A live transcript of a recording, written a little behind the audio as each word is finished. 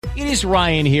It is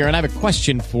Ryan here, and I have a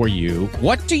question for you.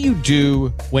 What do you do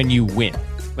when you win?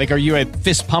 Like, are you a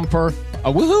fist pumper,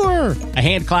 a woohooer, a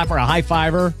hand clapper, a high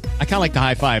fiver? I kind of like the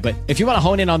high five, but if you want to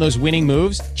hone in on those winning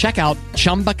moves, check out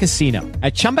Chumba Casino.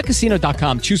 At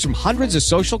ChumbaCasino.com, choose from hundreds of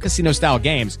social casino-style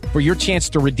games for your chance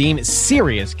to redeem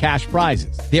serious cash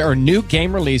prizes. There are new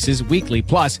game releases weekly,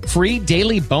 plus free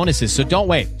daily bonuses. So don't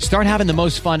wait. Start having the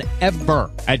most fun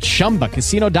ever at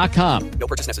ChumbaCasino.com. No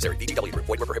purchase necessary. VGW. Void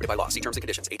where prohibited by law. See terms and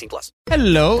conditions. 18+.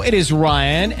 Hello, it is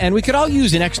Ryan, and we could all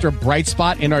use an extra bright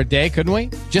spot in our day, couldn't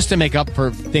we? Just to make up for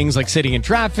things like sitting in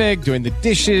traffic, doing the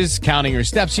dishes, counting your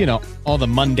steps, you know, all the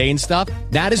mundane stuff.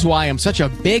 That is why I'm such a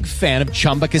big fan of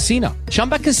Chumba Casino.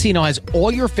 Chumba Casino has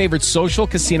all your favorite social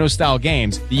casino-style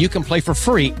games that you can play for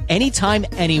free anytime,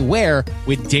 anywhere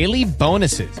with daily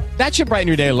bonuses. That should brighten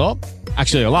your day a little.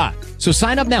 Actually, a lot. So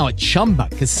sign up now at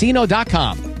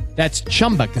ChumbaCasino.com. That's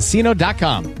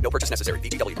ChumbaCasino.com. No purchase necessary.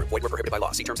 VGW. Void where prohibited by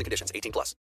law. See terms and conditions.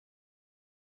 18+.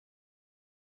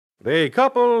 The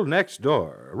Couple Next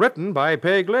Door, written by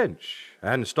Peg Lynch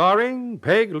and starring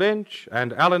Peg Lynch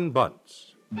and Alan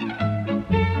Bunce.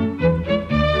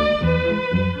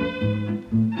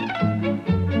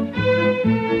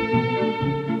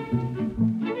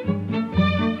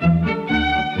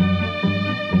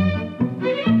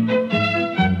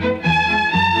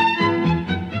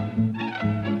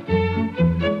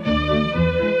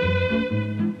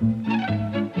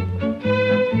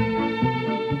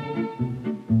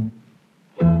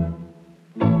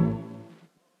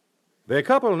 The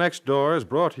Couple Next Door is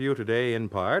brought to you today in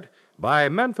part by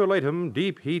Mentholatum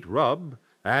Deep Heat Rub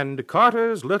and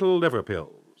Carter's Little Liver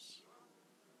Pills.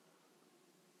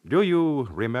 Do you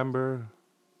remember?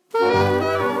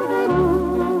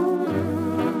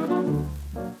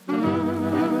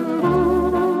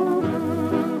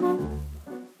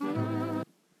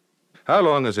 How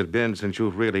long has it been since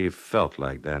you've really felt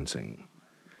like dancing?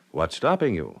 What's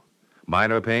stopping you?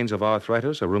 Minor pains of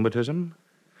arthritis or rheumatism?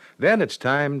 Then it's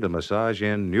time to massage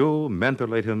in new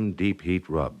Mentholatum Deep Heat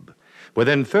Rub.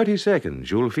 Within 30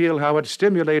 seconds, you'll feel how it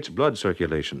stimulates blood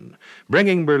circulation,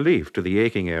 bringing relief to the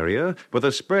aching area with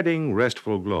a spreading,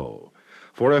 restful glow.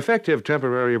 For effective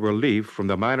temporary relief from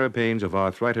the minor pains of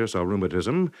arthritis or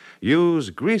rheumatism,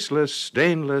 use greaseless,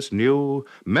 stainless, new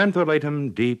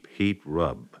Mentholatum Deep Heat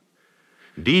Rub.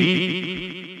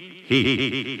 Deep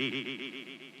Heat.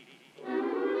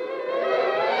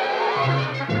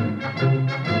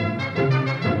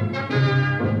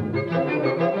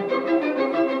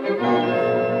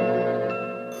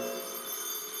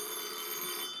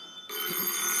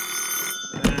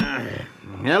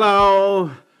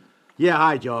 Hello. Yeah,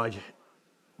 hi, George.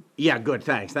 Yeah, good,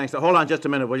 thanks. Hold on just a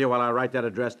minute, will you, while I write that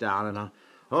address down, and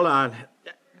hold on.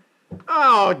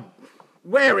 Oh,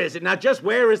 where is it? Now, just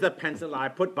where is the pencil I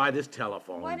put by this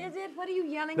telephone? What is it? What are you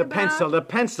yelling the about? The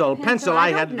pencil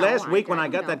I had last week when I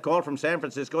got know. that call from San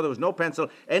Francisco. There was no pencil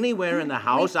anywhere in the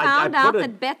house. We found out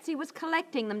that Betsy was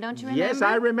collecting them, don't you remember? Yes,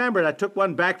 I remembered. I took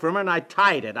one back from her, and I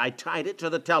tied it. To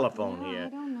the telephone here. I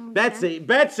don't know.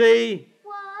 Betsy!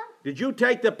 What? Did you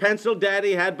take the pencil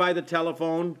Daddy had by the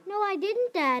telephone? No, I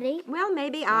didn't, Daddy. Well,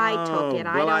 maybe I took it.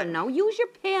 well, I don't know. Use your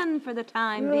pen for the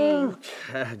time being.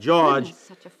 George,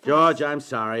 Such a fuss. George, I'm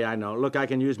sorry, I know. Look, I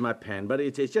can use my pen, but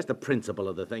it's just the principle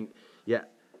of the thing. Yeah.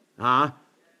 Huh?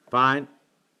 Fine.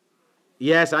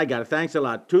 Yes, I got it. Thanks a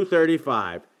lot.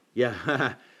 2:35.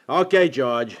 Yeah. Okay,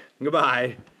 George.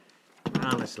 Goodbye.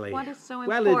 Honestly. What is so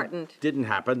Well, important? it didn't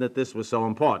happen that this was so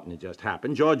important. It just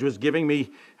happened. George was giving me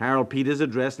Harold Peters'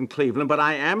 address in Cleveland, but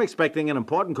I am expecting an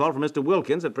important call from Mr.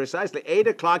 Wilkins at precisely 8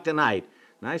 o'clock tonight.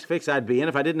 Nice fix I'd be in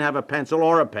if I didn't have a pencil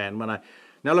or a pen when I...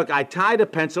 Now, look, I tied a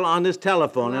pencil on this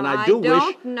telephone, and I do wish... I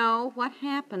don't know what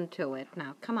happened to it.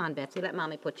 Now, come on, Betsy. Let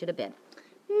Mommy put you to bed.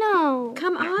 No.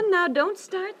 Come on now. Don't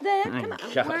start that. Come on.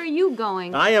 God. Where are you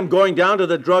going? I am going down to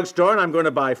the drugstore, and I'm going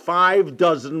to buy 5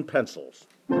 dozen pencils.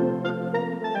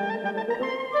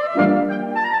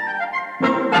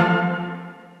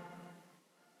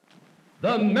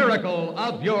 The miracle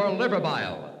of your liver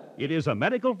bile. It is a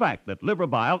medical fact that liver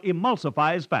bile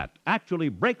emulsifies fat, actually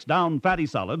breaks down fatty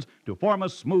solids to form a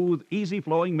smooth,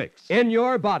 easy-flowing mix. In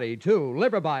your body, too,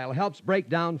 liver bile helps break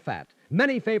down fat.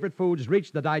 Many favorite foods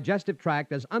reach the digestive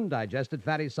tract as undigested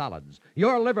fatty solids.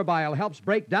 Your liver bile helps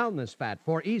break down this fat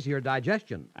for easier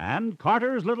digestion. And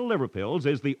Carter's Little Liver Pills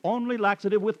is the only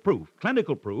laxative with proof,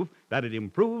 clinical proof, that it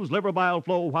improves liver bile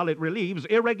flow while it relieves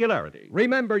irregularity.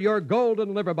 Remember, your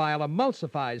golden liver bile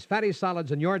emulsifies fatty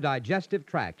solids in your digestive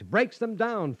tract, breaks them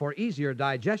down for easier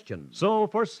digestion. So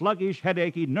for sluggish,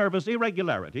 headachy, nervous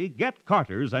irregularity, get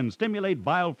Carter's and stimulate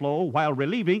bile flow while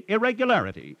relieving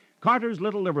irregularity. Carter's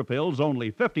Little Liver Pills,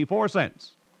 only 54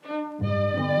 cents.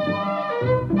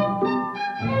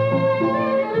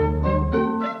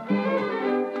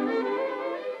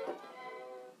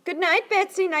 Good night,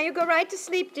 Betsy. Now you go right to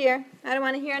sleep, dear. I don't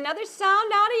want to hear another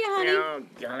sound out of you, honey. Oh,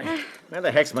 golly. Where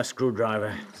the heck's my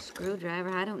screwdriver? Screwdriver?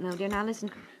 I don't know, dear. Now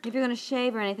listen, if you're going to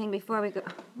shave or anything before we go...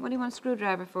 What do you want a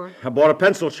screwdriver for? I bought a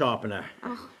pencil sharpener.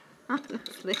 Oh,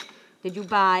 honestly. Did you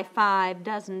buy 5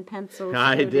 dozen pencils?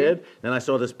 I did. Then I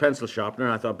saw this pencil sharpener,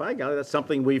 and I thought, by golly, that's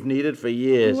something we've needed for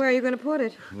years. Where are you going to put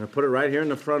it? I'm going to put it right here in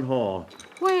the front hall.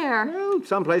 Where? Well,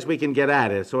 someplace we can get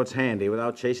at it, so it's handy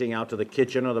without chasing out to the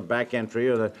kitchen or the back entry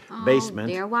or the basement.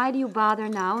 Dear, why do you bother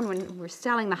now when we're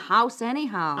selling the house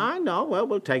anyhow? I know. Well,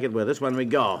 we'll take it with us when we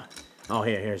go. Oh,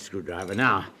 here's a screwdriver.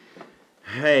 Now,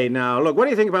 hey, now, look, what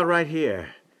do you think about right here?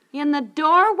 In the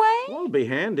doorway? Well, it'll be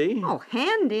handy. Oh,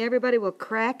 handy. Everybody will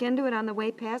crack into it on the way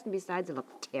past, and besides, it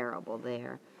looks terrible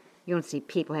there. You don't see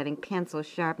people having pencil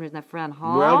sharpeners in the front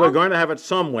hall. Well, we're going to have it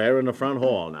somewhere in the front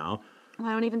hall now.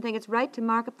 I don't even think it's right to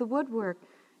mark up the woodwork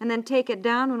and then take it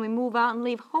down when we move out and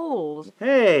leave holes.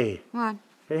 Hey. What?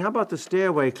 Hey, how about the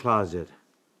stairway closet?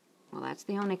 Well, that's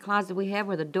the only closet we have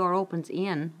where the door opens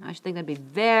in. I should think that'd be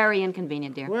very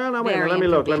inconvenient, dear. Well, now, wait a Very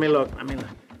minute. Let me look. inconvenient.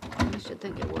 I should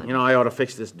think it would. You know, I ought to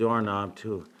fix this doorknob,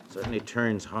 too. Certainly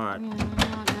turns hard. Yeah, I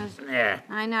know it does. There.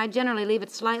 I know. I generally leave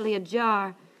it slightly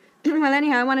ajar. Well,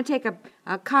 anyhow, I want to take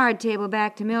a card table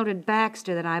back to Mildred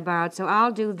Baxter that I borrowed, so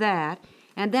I'll do that,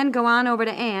 and then go on over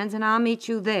to Ann's, and I'll meet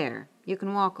you there. You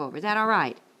can walk over. Is that all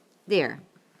right? Dear.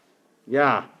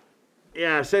 Yeah.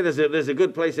 Yeah, say there's a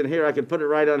good place in here. I could put it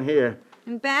right on here.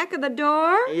 In back of the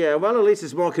door? Yeah, well, at least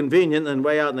it's more convenient than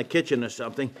way out in the kitchen or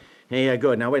something. Hey, yeah,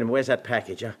 good. Now, wait a minute. Where's that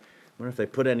package? I wonder if they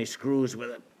put any screws with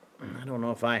it. I don't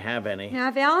know if I have any. Now,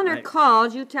 if Eleanor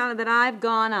calls, you tell her that I've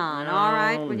gone on. All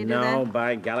right? Will you do that? No,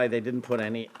 by golly, they didn't put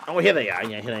any. Oh, here they are.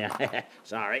 Yeah, here they are.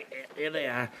 Sorry. Here they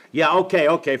are. Yeah,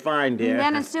 okay, fine, dear. And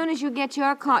then as soon as you get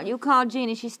your call, you call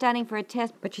Jeannie. She's studying for a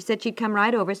test, but she said she'd come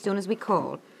right over as soon as we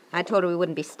called. I told her we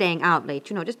wouldn't be staying out late,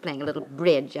 just playing a little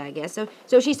bridge, I guess.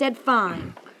 So she said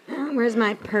fine. Where's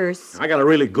my purse? I got a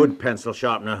really good pencil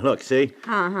sharpener. Look, see?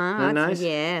 Uh-huh. Very nice?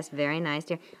 Yes, very nice,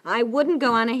 dear. I wouldn't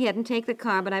go on ahead and take the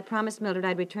car, but I promised Mildred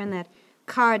I'd return that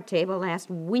card table last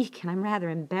week, and I'm rather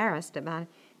embarrassed about it.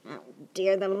 Oh,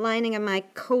 dear, the lining of my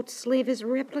coat sleeve is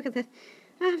ripped. Look at this.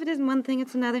 Oh, if it isn't one thing,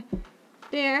 it's another.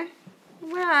 Dear,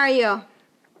 where are you?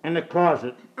 In the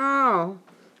closet. Oh,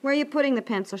 where are you putting the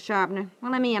pencil sharpener?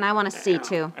 Well, let me in. I want to see,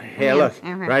 too. Here, look.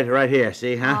 Right here,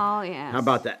 see, huh? Oh, yes. How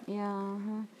about that? Yeah,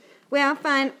 uh-huh. Well,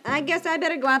 fine. I guess I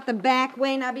better go out the back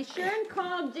way. Now, be sure and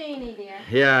call Jeannie, dear.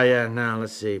 Yeah. Now,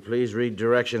 let's see. Please read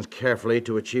directions carefully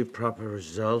to achieve proper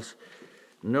results.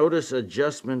 Notice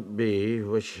adjustment B,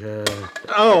 which,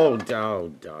 Oh,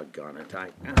 doggone it.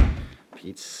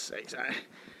 Pete's sakes.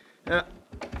 I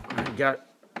got...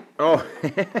 Oh.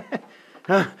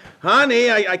 Honey,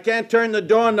 I can't turn the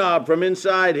doorknob from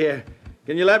inside here.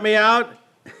 Can you let me out?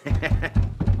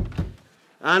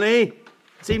 Honey?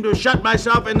 Seem to have shut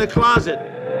myself in the closet.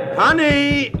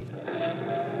 Honey!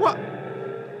 What?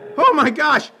 Oh, my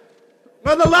gosh!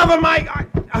 For the love of my...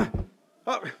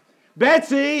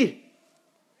 Betsy!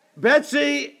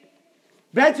 Betsy,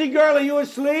 girl, are you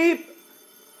asleep?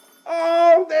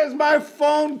 Oh, there's my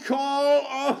phone call.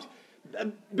 Oh,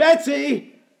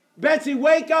 Betsy,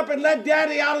 wake up and let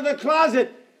Daddy out of the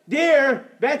closet. Dear,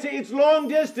 Betsy, it's long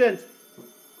distance.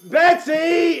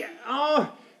 Betsy!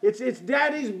 Oh, it's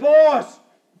Daddy's boss.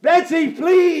 Betsy,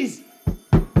 please!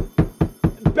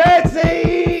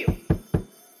 Betsy!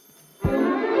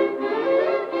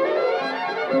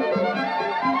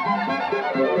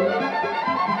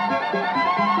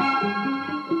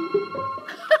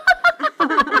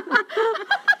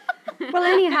 Well,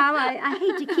 anyhow, I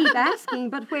hate to keep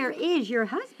asking, but where is your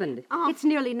husband? Oh. It's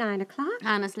nearly 9 o'clock.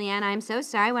 Honestly, Anne, I'm so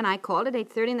sorry. When I called at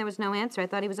 8:30 and there was no answer, I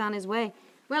thought he was on his way.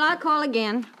 Well, I'll call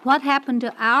again. What happened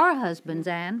to our husbands,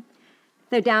 Anne?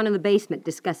 They're down in the basement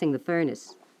discussing the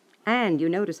furnace. And you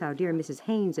notice how dear Mrs.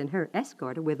 Haynes and her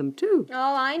escort are with them, too.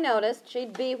 Oh, I noticed.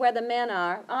 She'd be where the men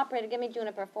are. Operator, give me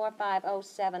Juniper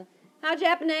 4507. How'd you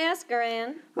happen to ask her,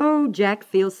 Anne? Oh, Jack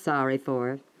feels sorry for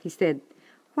her. He said,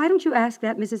 "Why don't you ask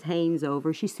that Mrs. Haynes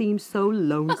over? She seems so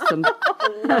lonesome."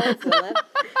 Lonesome.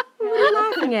 What are you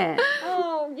laughing at?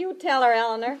 Oh, you tell her,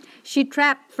 Eleanor. She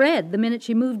trapped Fred the minute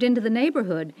she moved into the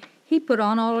neighborhood. He put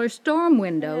on all her storm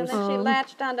windows. And then she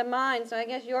latched onto mine, so I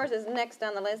guess yours is next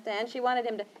on the list, Anne. She wanted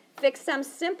him to fix some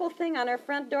simple thing on her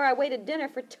front door. I waited dinner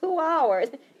for 2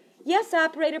 hours. Yes,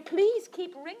 operator, please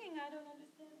keep ringing. I don't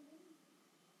understand.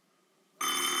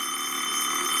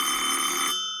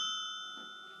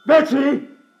 Betsy!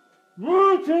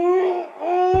 Betsy!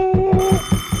 Oh!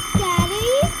 Daddy?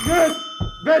 Yes,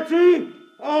 Betsy!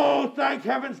 Oh, thank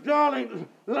heavens, darling.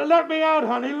 Let me out,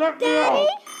 honey. Let me out.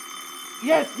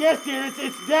 Yes, dear.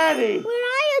 It's Daddy. Where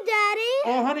are you, Daddy?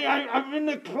 Oh, honey, I'm in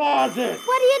the closet.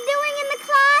 What are you doing in the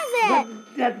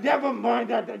closet? Never mind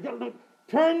that.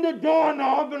 Turn the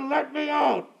doorknob and let me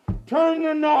out. Turn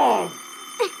the knob.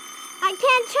 I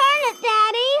can't turn it,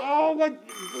 Daddy. Oh,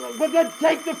 but then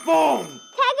take the phone.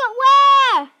 Take it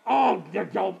where? Oh,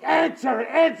 don't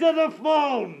answer the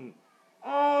phone.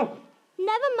 Oh.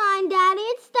 Never mind, Daddy.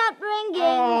 It stopped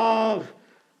ringing.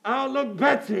 Oh, look,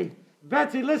 Betsy.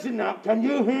 Betsy, listen now. Can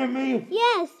you hear me?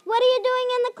 Yes. What are you doing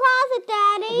in the closet,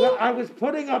 Daddy? Well, I was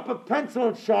putting up a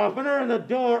pencil sharpener and the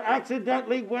door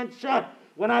accidentally went shut.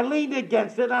 When I leaned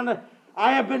against it,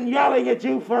 I have been yelling at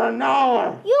you for an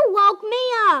hour. You woke me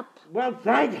up. Well,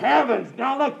 thank heavens.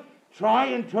 Now, look, try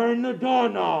and turn the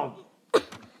doorknob. It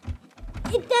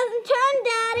doesn't turn,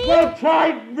 Daddy. Well,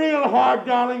 try real hard,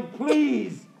 darling,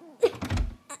 please. I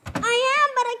am,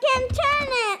 but I can't turn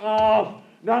it. Oh,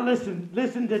 now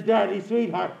listen to Daddy,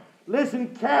 sweetheart. Listen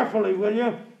carefully, will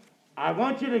you? I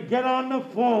want you to get on the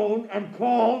phone and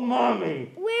call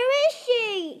Mommy. Where is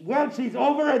she? Well, she's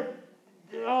over at...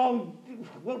 Oh,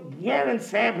 well, where in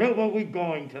Sam Hill were we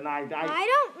going tonight? I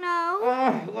don't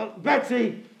know. Well,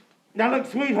 Betsy, now look,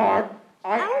 sweetheart.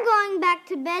 I'm going back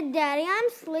to bed, Daddy. I'm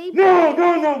sleepy.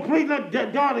 No, please, look,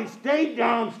 darling, stay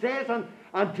downstairs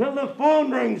until the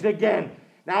phone rings again.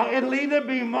 Now, it'll either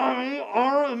be Mommy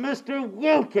or Mr.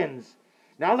 Wilkins.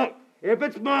 Now, look, if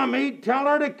it's Mommy, tell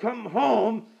her to come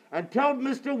home and tell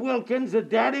Mr. Wilkins that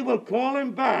Daddy will call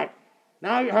him back.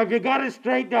 Now, have you got it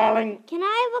straight, darling? Can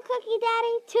I have a cookie,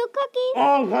 Daddy? 2 cookies?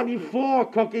 Oh, honey,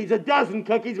 4 cookies, a dozen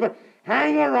cookies, but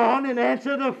hang around and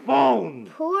answer the phone.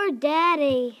 Poor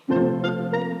Daddy.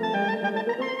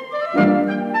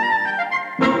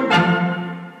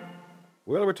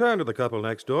 We'll return to the couple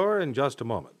next door in just a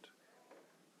moment.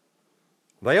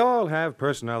 They all have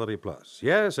Personality Plus.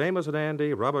 Yes, Amos and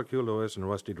Andy, Robert Q. Lewis, and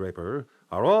Rusty Draper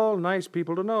are all nice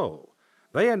people to know.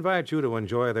 They invite you to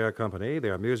enjoy their company,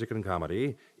 their music and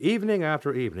comedy, evening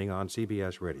after evening on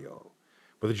CBS Radio.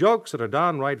 With jokes that are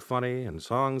downright funny and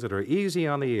songs that are easy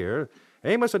on the ear,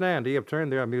 Amos and Andy have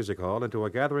turned their music hall into a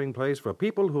gathering place for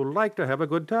people who like to have a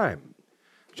good time.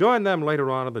 Join them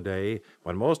later on in the day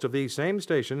when most of these same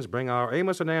stations bring our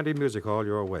Amos and Andy Music Hall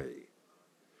your way.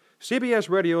 CBS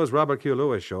Radio's Robert Q.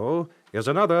 Lewis Show is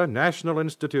another national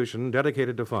institution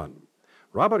dedicated to fun.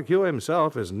 Robert Q.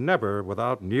 himself is never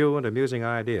without new and amusing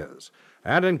ideas,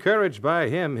 and encouraged by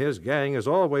him, his gang is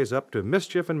always up to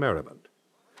mischief and merriment.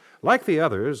 Like the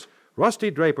others,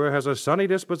 Rusty Draper has a sunny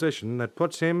disposition that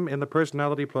puts him in the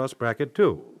Personality Plus bracket,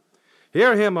 too.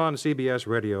 Hear him on CBS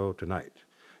Radio tonight.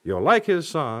 You'll like his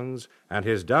songs and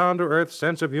his down-to-earth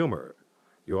sense of humor.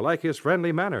 You'll like his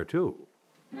friendly manner, too.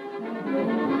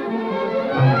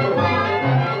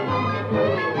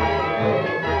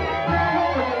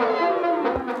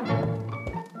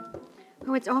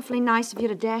 Oh, it's awfully nice of you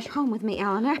to dash home with me,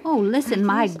 Eleanor. Oh, listen,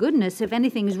 my goodness, if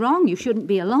anything's wrong, you shouldn't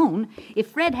be alone. If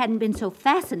Fred hadn't been so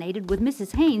fascinated with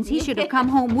Mrs. Haynes, he should have come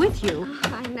home with you.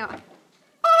 I know.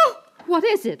 Oh! What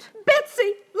is it?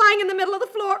 Betsy, lying in the middle of the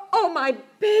floor. Oh, my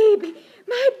baby.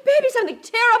 My baby, something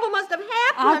terrible must have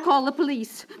happened. I'll call the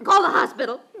police. Call the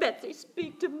hospital. Betsy,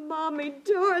 speak to Mommy,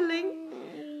 darling.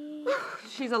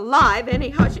 She's alive,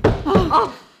 anyhow.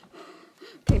 Oh.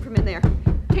 Came from in there.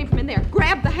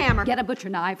 Grab the hammer. Get a butcher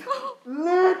knife.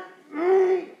 Let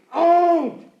me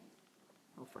out!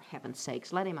 Oh, for heaven's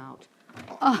sakes, let him out.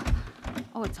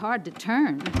 Oh, it's hard to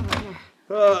turn.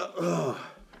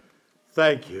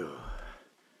 Thank you.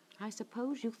 I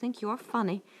suppose you think you're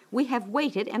funny. We have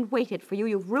waited and waited for you.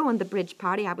 You've ruined the bridge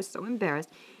party. I was so embarrassed.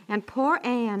 And poor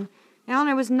Anne.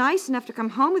 Eleanor was nice enough to come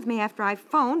home with me after I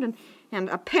phoned and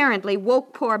apparently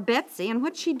woke poor Betsy. And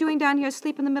what's she doing down here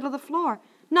asleep in the middle of the floor?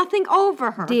 Nothing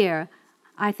over her. Dear,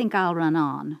 I think I'll run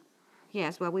on.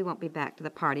 Yes, well, we won't be back to the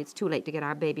party. It's too late to get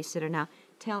our babysitter now.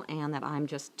 Tell Anne that I'm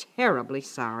just terribly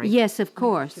sorry. Yes, of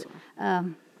course.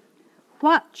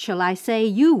 What shall I say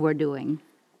you were doing?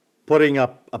 Putting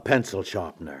up a pencil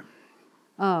sharpener.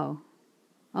 Oh,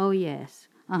 yes.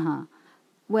 Uh-huh.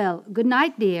 Well, good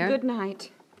night, dear. Good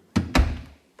night.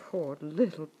 Poor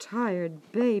little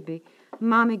tired baby.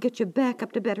 Mommy, get you back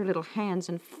up to bed. Her little hands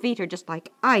and feet are just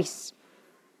like ice.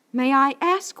 May I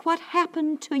ask what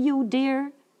happened to you,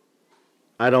 dear?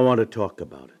 I don't want to talk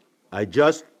about it. I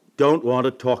just don't want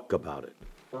to talk about it.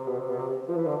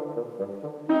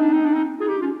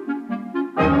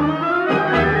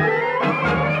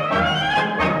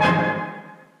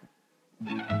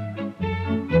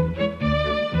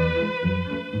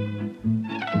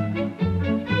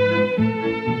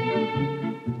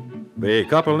 The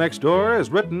Couple Next Door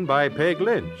is written by Peg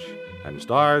Lynch and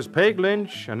stars Peg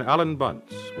Lynch and Alan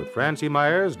Bunce with Francie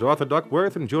Myers, Dorothy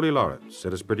Duckworth, and Julie Lawrence.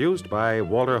 It is produced by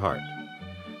Walter Hart.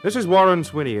 This is Warren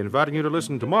Sweeney inviting you to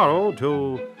listen tomorrow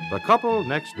to The Couple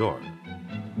Next Door.